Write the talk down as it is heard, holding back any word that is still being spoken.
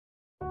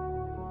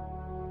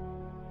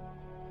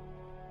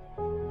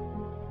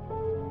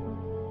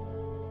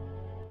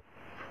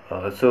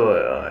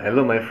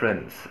Hello, my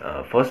friends.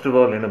 First of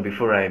all,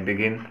 before I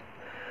begin,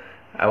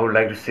 I would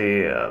like to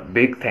say a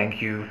big thank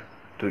you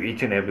to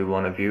each and every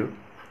one of you,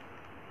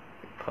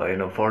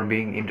 for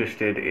being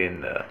interested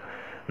in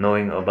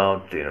knowing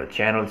about,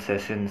 channel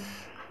sessions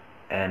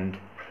and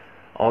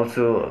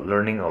also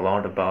learning a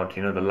lot about,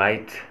 the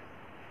light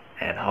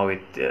and how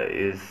it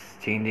is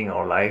changing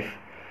our life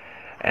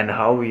and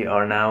how we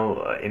are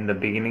now in the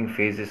beginning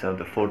phases of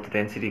the fourth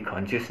density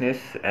consciousness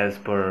as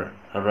per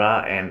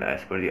Ra and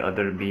as per the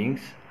other beings.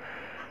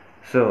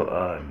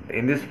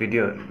 In this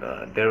video,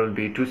 there will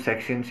be two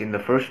sections. In the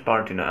first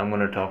part, I'm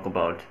going to talk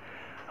about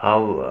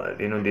how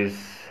these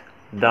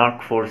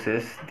dark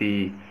forces,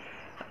 the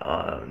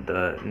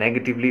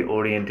negatively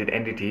oriented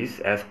entities,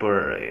 as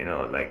per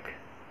like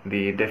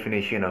the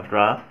definition of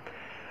Ra,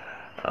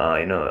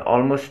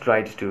 almost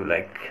tried to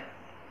like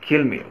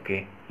kill me.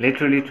 Okay,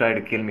 literally tried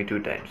to kill me 2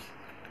 times.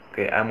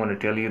 Okay, I'm going to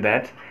tell you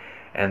that,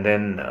 and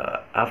then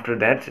after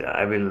that,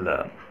 I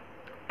will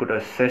put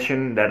a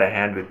session that I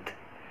had with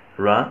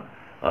Ra,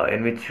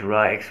 in which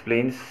Ra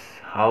explains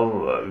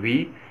how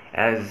we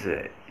as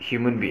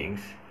human beings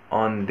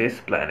on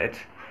this planet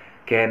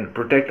can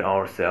protect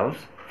ourselves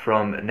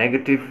from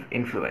negative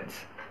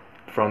influence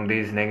from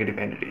these negative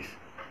entities.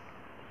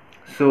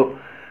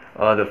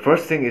 The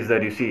first thing is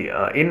that you see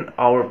in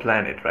our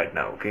planet right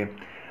now, okay,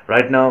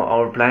 right now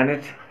our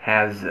planet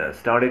has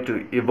started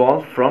to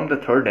evolve from the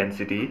third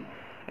density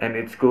and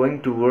it's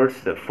going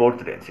towards the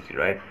fourth density,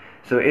 right?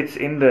 So it's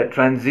in the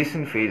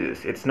transition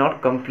phases. It's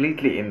not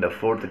completely in the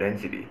fourth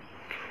density,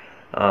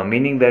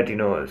 meaning that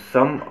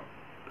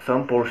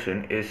some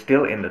portion is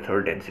still in the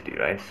third density,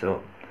 right?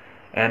 So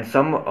and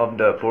some of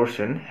the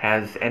portion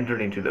has entered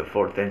into the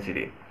fourth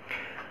density.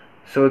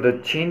 So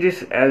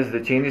as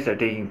the changes are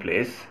taking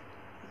place,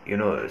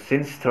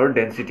 since third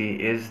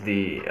density is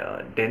the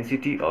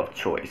density of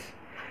choice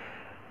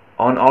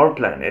on our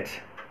planet,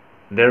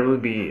 there will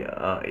be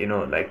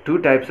like two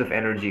types of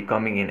energy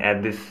coming in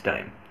at this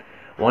time.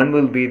 One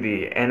will be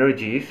the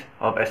energies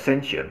of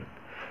ascension,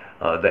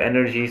 the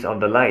energies of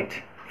the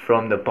light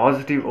from the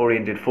positive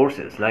oriented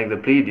forces like the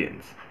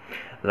Pleiadians,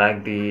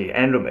 like the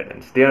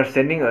Andromedans. They are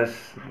sending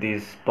us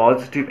these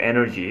positive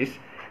energies,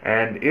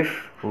 and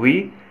if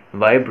we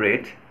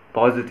vibrate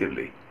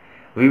positively,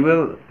 we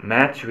will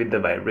match with the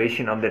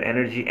vibration of that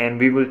energy, and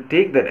we will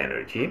take that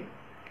energy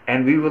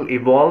and we will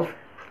evolve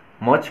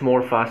much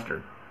more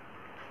faster.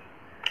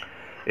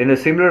 In a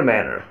similar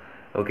manner,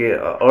 okay,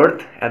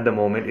 Earth at the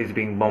moment is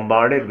being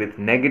bombarded with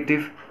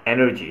negative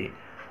energy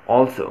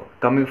also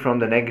coming from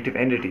the negative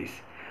entities.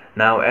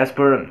 Now, as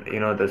per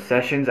the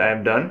sessions I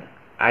have done,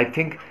 I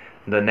think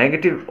the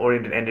negative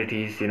oriented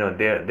entities,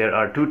 there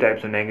are two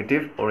types of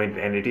negative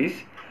oriented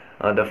entities.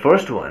 The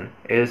first one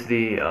is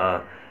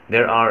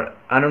there are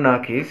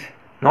Anunnakis,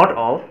 not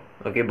all,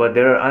 okay, but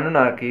there are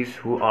Anunnakis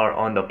who are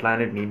on the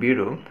planet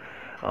Nibiru,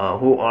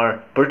 who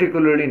are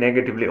particularly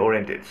negatively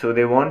oriented. So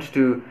they want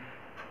to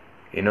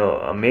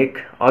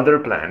make other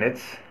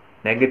planets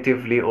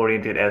negatively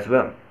oriented as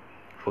well.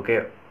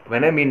 Okay,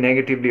 when I mean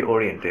negatively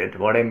oriented,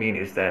 what I mean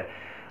is that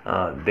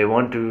they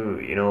want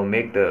to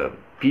make the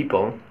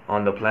people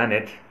on the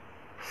planet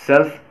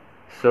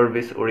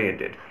self-service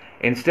oriented.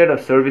 Instead of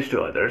service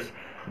to others,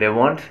 they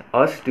want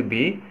us to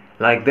be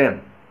like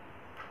them,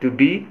 to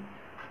be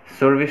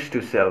service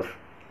to self,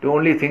 to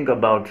only think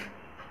about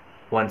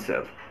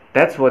oneself.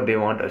 That's what they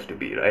want us to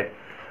be, right?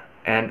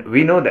 And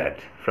we know that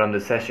from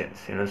the sessions,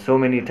 so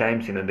many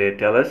times they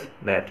tell us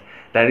that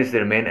that is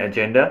their main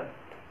agenda.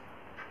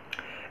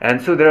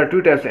 And so there are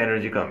two types of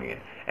energy coming in,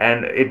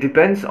 and it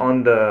depends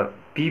on the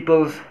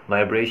people's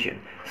vibration.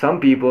 Some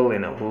people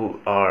who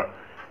are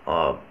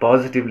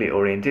positively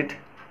oriented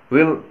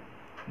will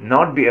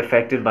not be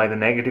affected by the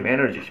negative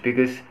energies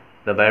because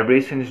the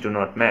vibrations do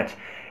not match.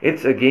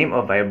 It's a game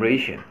of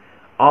vibration.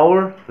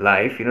 Our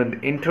life,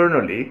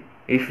 internally,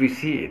 if we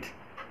see it,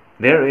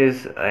 there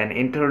is an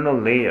internal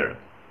layer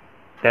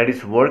that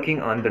is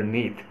working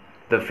underneath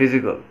the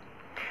physical.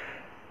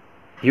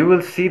 You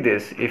will see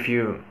this if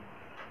you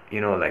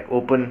like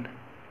open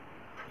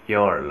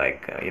your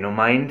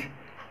mind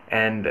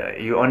and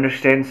you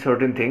understand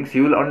certain things.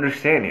 You will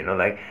understand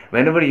like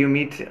whenever you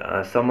meet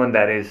someone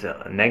that is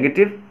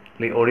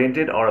negatively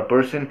oriented, or a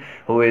person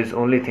who is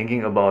only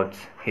thinking about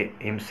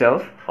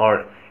himself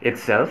or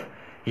itself,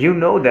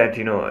 that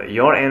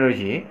your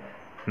energy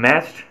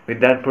matched with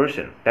that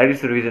person. That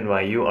is the reason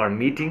why you are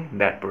meeting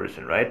that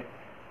person, right?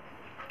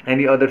 And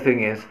the other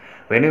thing is,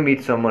 when you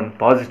meet someone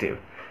positive,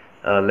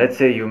 let's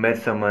say you met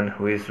someone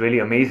who is really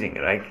amazing,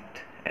 right?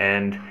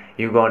 And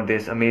you got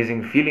this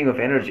amazing feeling of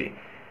energy,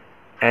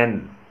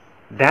 and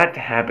that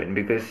happened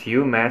because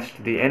you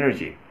matched the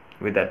energy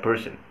with that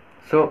person.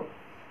 So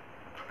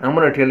I'm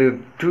going to tell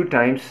you 2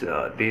 times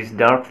these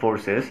dark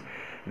forces,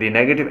 the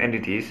negative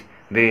entities,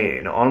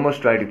 they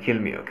almost try to kill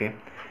me. Okay,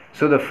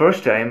 so the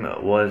first time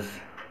was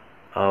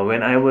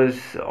when I was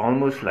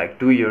almost like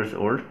 2 years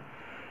old.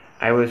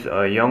 I was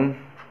young.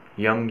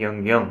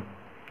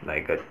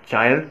 like a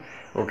child,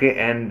 okay.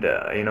 And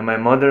my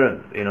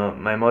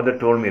mother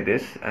told me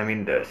this. I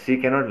mean, she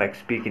cannot like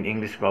speak in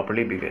English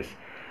properly, because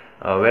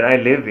where I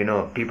live,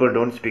 people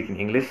don't speak in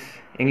English.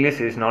 English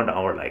is not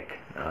our like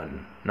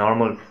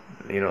normal,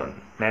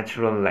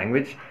 natural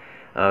language.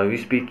 We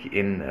speak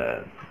in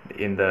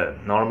the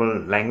normal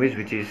language,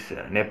 which is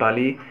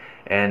Nepali,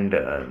 and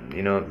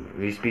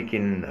we speak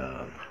in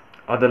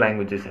other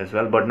languages as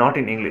well, but not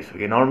in English.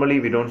 Okay, normally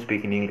we don't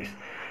speak in English.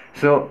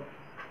 So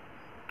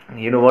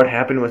what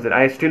happened was that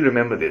I still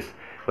remember this.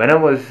 When I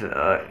was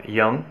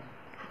young,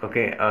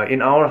 okay,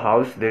 in our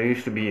house there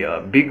used to be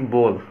a big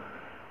bowl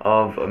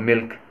of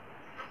milk.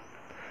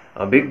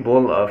 A big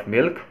bowl of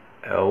milk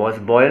was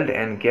boiled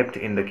and kept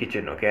in the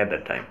kitchen, okay, at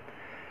that time.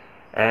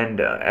 And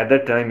at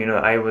that time,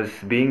 I was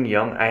being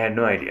young, I had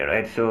no idea,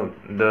 right? So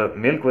the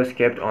milk was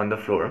kept on the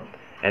floor,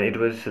 and it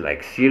was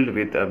like sealed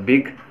with a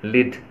big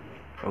lid,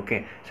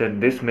 okay. So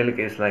this milk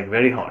is like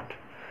very hot.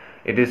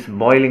 It is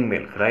boiling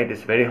milk, right?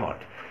 It's very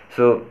hot.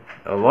 So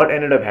what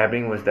ended up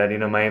happening was that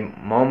my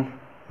mom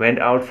went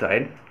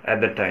outside at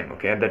that time,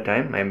 okay. At that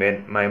time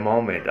my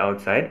mom went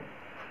outside,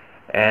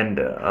 and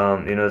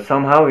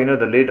somehow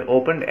the lid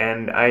opened,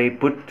 and I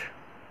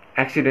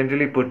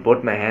accidentally put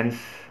both my hands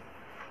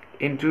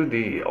into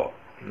the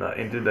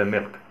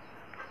milk.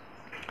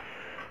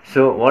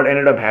 So what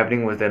ended up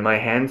happening was that my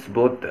hands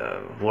both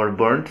were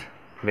burnt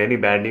very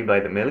badly by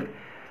the milk,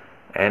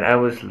 and I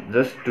was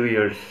just 2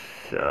 years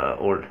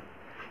old.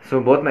 So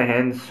both my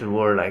hands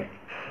were like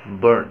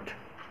burnt,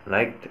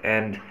 like,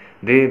 and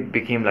they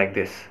became like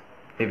this.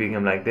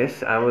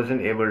 I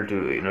wasn't able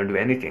to do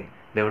anything.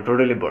 They were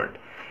totally burnt.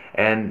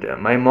 And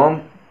my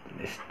mom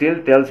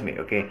still tells me,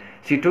 okay,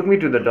 she took me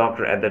to the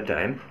doctor at that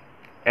time,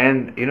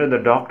 and the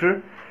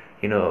doctor,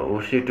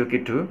 who she took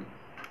it to,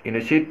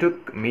 she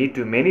took me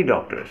to many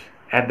doctors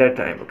at that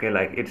time, okay.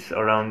 Like, it's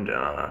around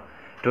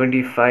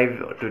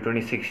 25 to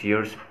 26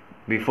 years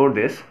before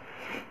this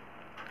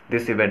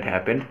event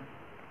happened.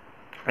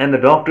 And the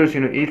doctors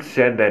each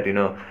said that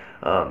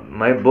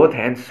my both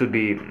hands should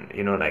be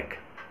like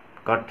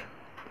cut.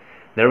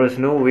 There was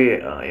no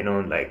way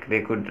like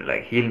they could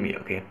like heal me,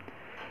 okay.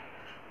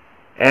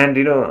 And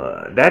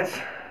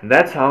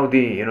that's how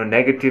the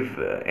negative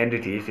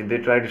entities, they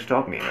try to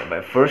stop me.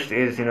 By first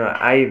is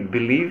I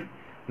believe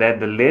that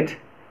the lid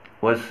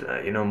was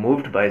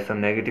moved by some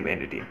negative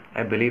entity.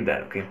 I believe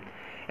that, okay.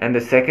 And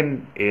the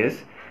second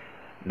is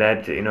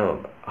that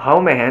how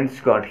my hands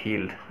got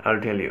healed,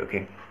 I'll tell you,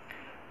 okay.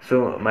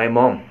 So my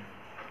mom,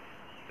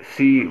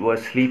 she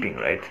was sleeping,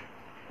 right,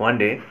 one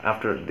day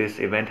after this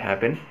event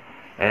happened,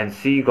 and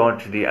she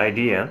got the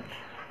idea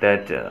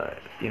that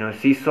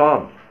she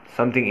saw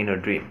something in her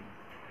dream,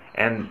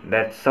 and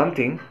that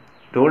something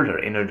told her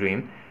in her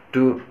dream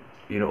to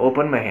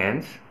open my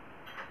hands,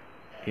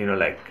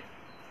 like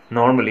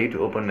normally, to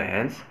open my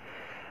hands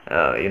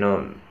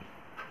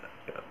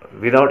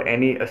without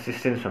any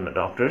assistance from the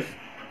doctors.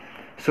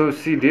 So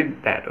she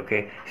did that,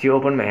 okay. She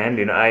opened my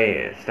hand.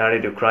 I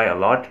started to cry a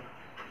lot,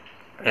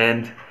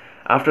 and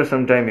after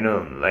some time,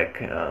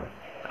 like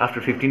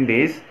after 15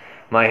 days,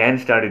 my hand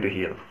started to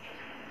heal.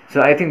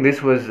 So I think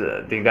this was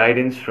the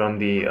guidance from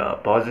the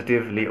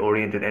positively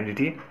oriented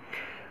entity.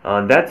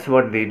 That's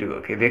what they do,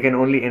 okay. They can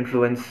only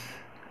influence,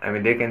 I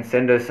mean, they can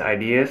send us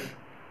ideas,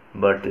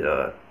 but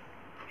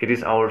it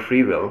is our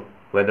free will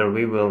whether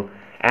we will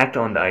act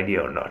on the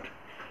idea or not.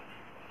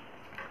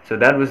 So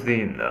that was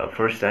the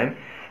first time.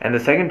 And the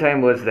second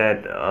time was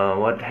that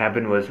what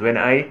happened was when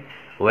I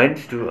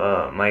went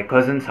to my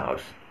cousin's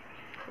house,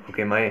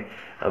 okay.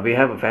 We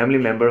have a family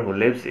member who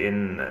lives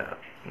in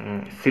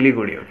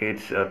Siliguri, okay.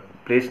 It's a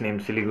place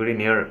named Siliguri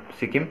near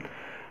Sikkim.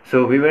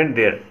 So we went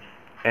there,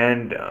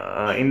 and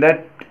in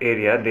that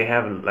area they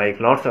have like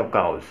lots of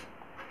cows,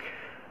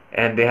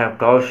 and they have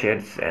cow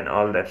sheds and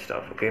all that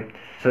stuff, okay.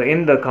 So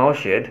in the cow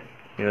shed,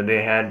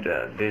 they had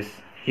this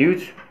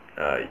huge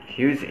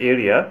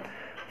area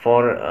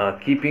for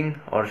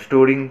keeping or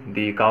storing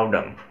the cow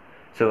dung.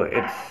 So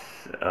it's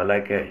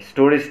like a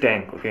storage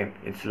tank, okay.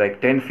 It's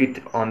like 10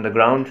 feet on the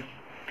ground,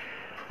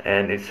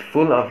 and it's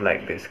full of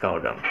like this cow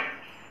dung.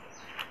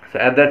 So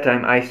at that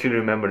time, I still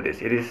remember this.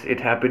 It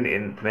happened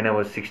when I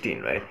was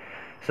 16, right?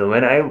 So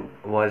when I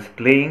was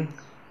playing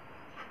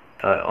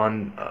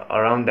on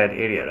around that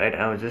area, right,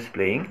 I was just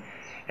playing,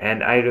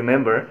 and I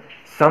remember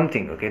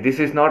something, okay, this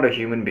is not a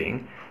human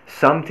being,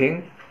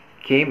 something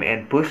came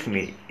and pushed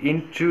me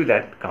into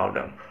that cow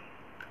dung,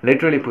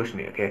 literally pushed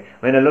me, okay.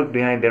 When I looked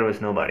behind, there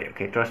was nobody,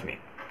 okay, trust me.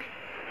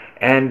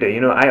 And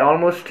I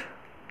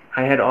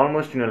had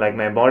almost like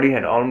my body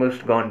had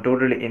almost gone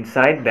totally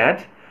inside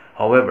that.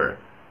 However,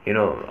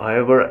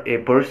 a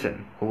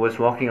person who was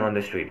walking on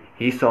the street,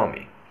 he saw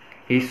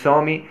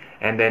me,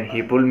 and then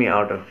he pulled me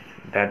out of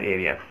that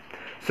area.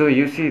 So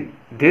you see,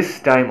 this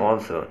time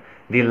also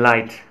the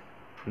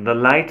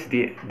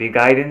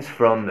guidance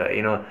from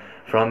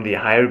the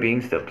higher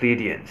beings, the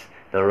Pleiadians,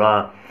 the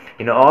Ra,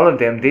 all of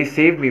them, they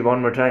saved me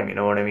one more time. You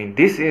know what I mean?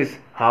 This is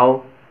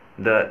how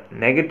the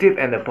negative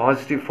and the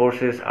positive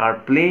forces are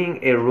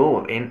playing a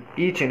role in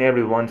each and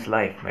every one's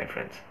life, my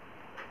friends.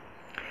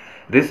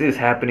 This is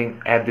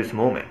happening at this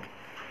moment.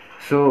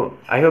 So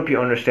I hope you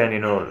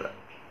understand,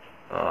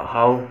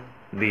 how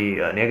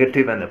the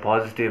negative and the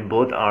positive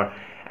both are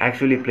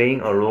actually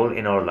playing a role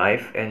in our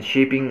life and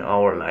shaping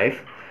our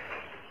life.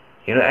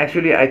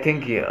 Actually, I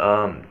think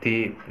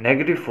the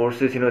negative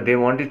forces, they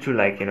wanted to,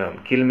 like,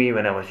 kill me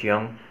when I was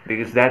young,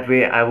 because that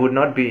way I would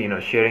not be,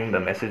 sharing the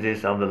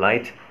messages of the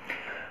light.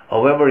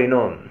 However,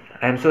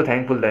 I'm so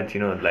thankful that,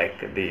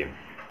 like,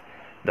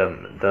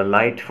 the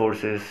light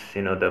forces,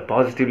 the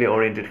positively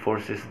oriented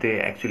forces, they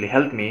actually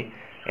helped me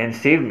and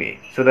saved me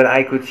so that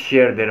I could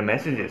share their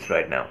messages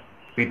right now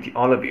with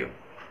all of you.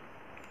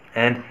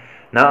 And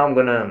now I'm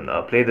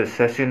gonna play the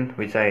session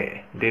which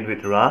I did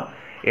with Ra,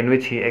 in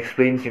which he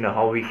explains,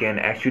 how we can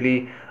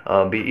actually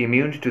be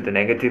immune to the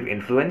negative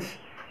influence.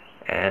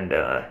 And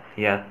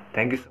yeah,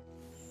 thank you so much.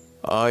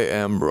 I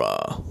am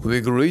Ra.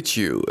 We greet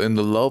you in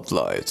the love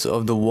light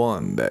of the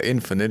One, the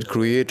Infinite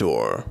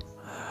Creator.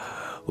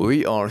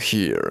 We are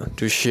here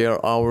to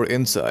share our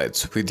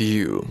insights with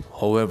you.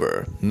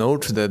 However,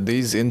 note that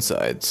these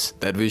insights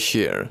that we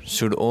share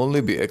should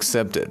only be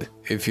accepted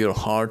if your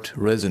heart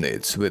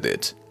resonates with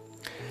it.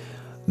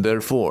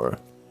 Therefore,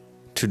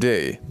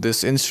 today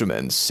this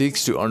instrument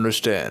seeks to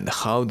understand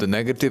how the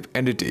negative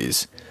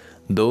entities,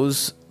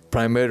 those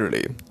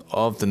primarily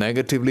of the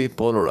negatively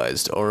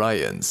polarized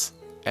Orions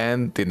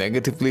and the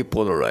negatively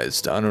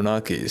polarized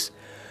Anunnakis,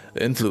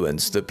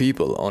 influence the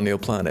people on your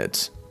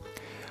planet.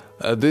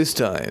 At these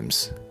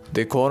times,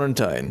 the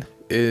quarantine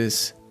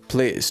is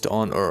placed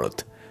on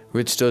Earth,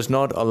 which does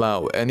not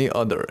allow any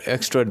other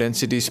extra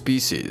density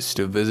species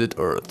to visit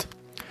Earth.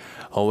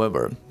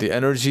 However, the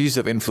energies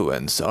of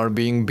influence are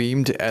being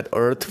beamed at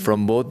Earth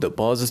from both the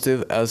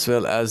positive as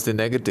well as the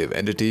negative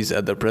entities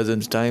at the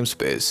present time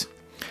space.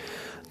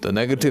 The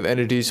negative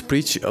entities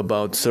preach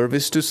about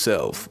service to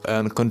self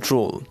and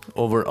control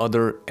over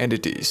other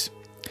entities.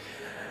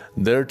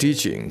 Their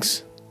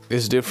teachings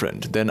is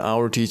different than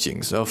our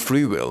teachings of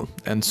free will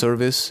and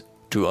service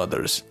to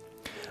others.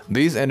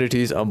 These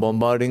entities are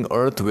bombarding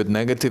Earth with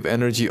negative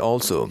energy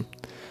also.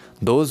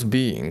 Those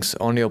beings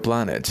on your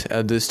planet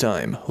at this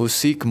time who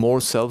seek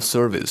more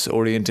self-service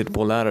oriented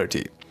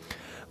polarity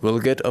will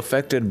get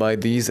affected by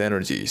these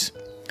energies.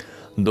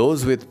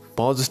 Those with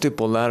positive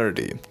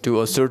polarity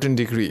to a certain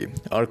degree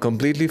are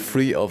completely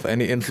free of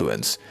any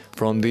influence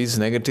from these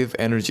negative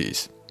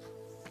energies.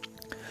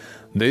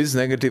 These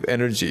negative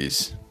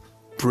energies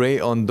prey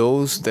on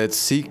those that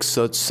seek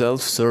such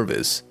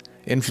self-service,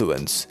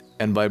 influence,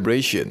 and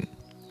vibration.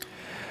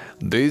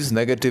 These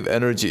negative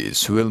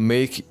energies will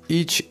make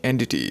each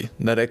entity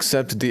that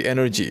accepts the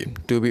energy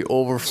to be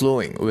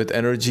overflowing with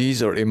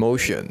energies or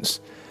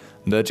emotions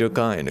that your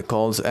kind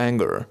calls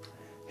anger,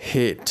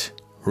 hate,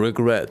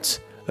 regret,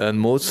 and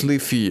mostly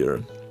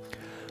fear.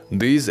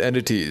 These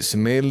entities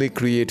mainly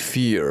create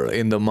fear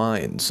in the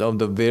minds of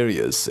the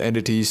various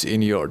entities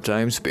in your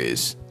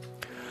time-space.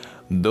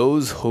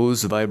 Those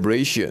whose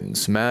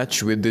vibrations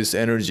match with this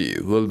energy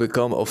will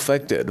become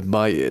affected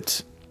by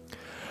it.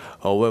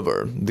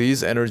 However,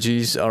 these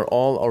energies are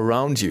all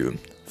around you.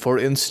 For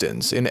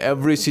instance, in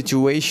every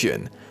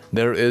situation,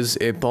 there is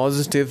a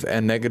positive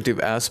and negative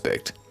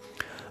aspect.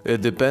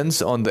 It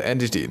depends on the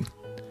entity,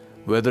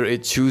 whether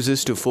it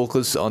chooses to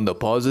focus on the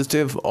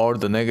positive or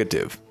the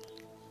negative.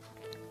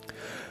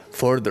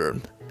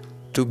 Further,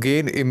 to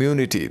gain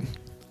immunity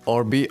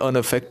or be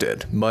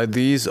unaffected by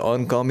these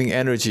oncoming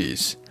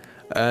energies,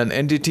 an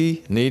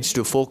entity needs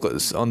to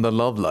focus on the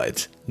love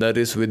light that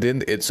is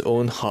within its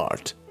own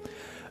heart,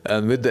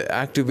 and with the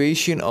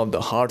activation of the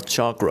heart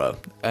chakra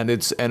and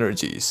its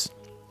energies.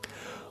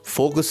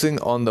 Focusing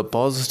on the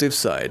positive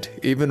side,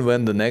 even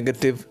when the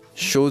negative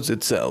shows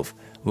itself,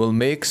 will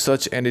make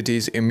such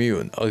entities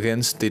immune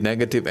against the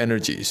negative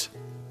energies.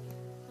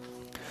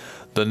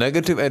 The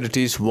negative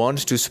entities want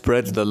to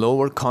spread the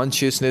lower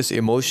consciousness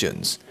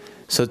emotions,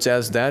 such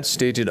as that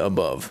stated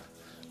above,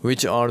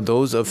 which are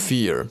those of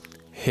fear,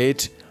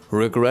 hate,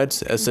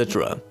 regrets,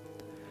 etc.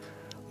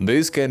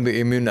 These can be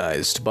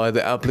immunized by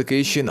the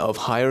application of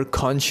higher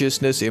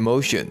consciousness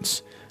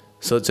emotions,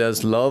 such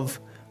as love,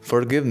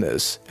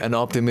 forgiveness, and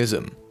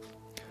optimism.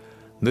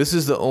 This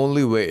is the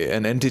only way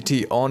an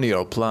entity on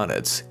your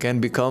planets can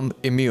become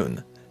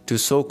immune to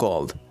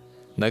so-called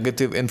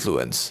negative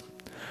influence.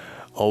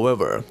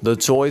 However, the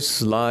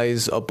choice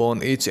lies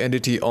upon each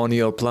entity on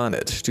your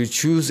planet to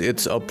choose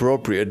its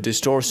appropriate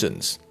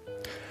distortions.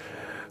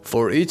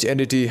 For each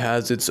entity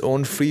has its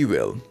own free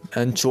will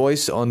and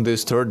choice on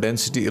this third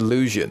density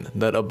illusion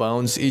that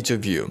abounds each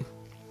of you.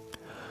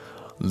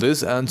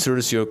 This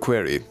answers your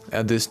query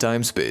at this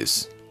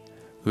time-space.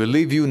 We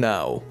leave you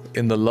now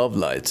in the love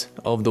light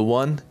of the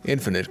One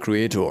Infinite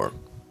Creator.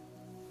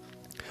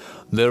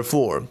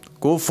 Therefore,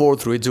 go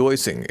forth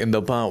rejoicing in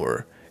the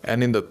power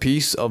and in the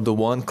peace of the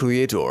One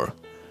Creator,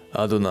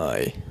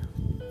 Adonai.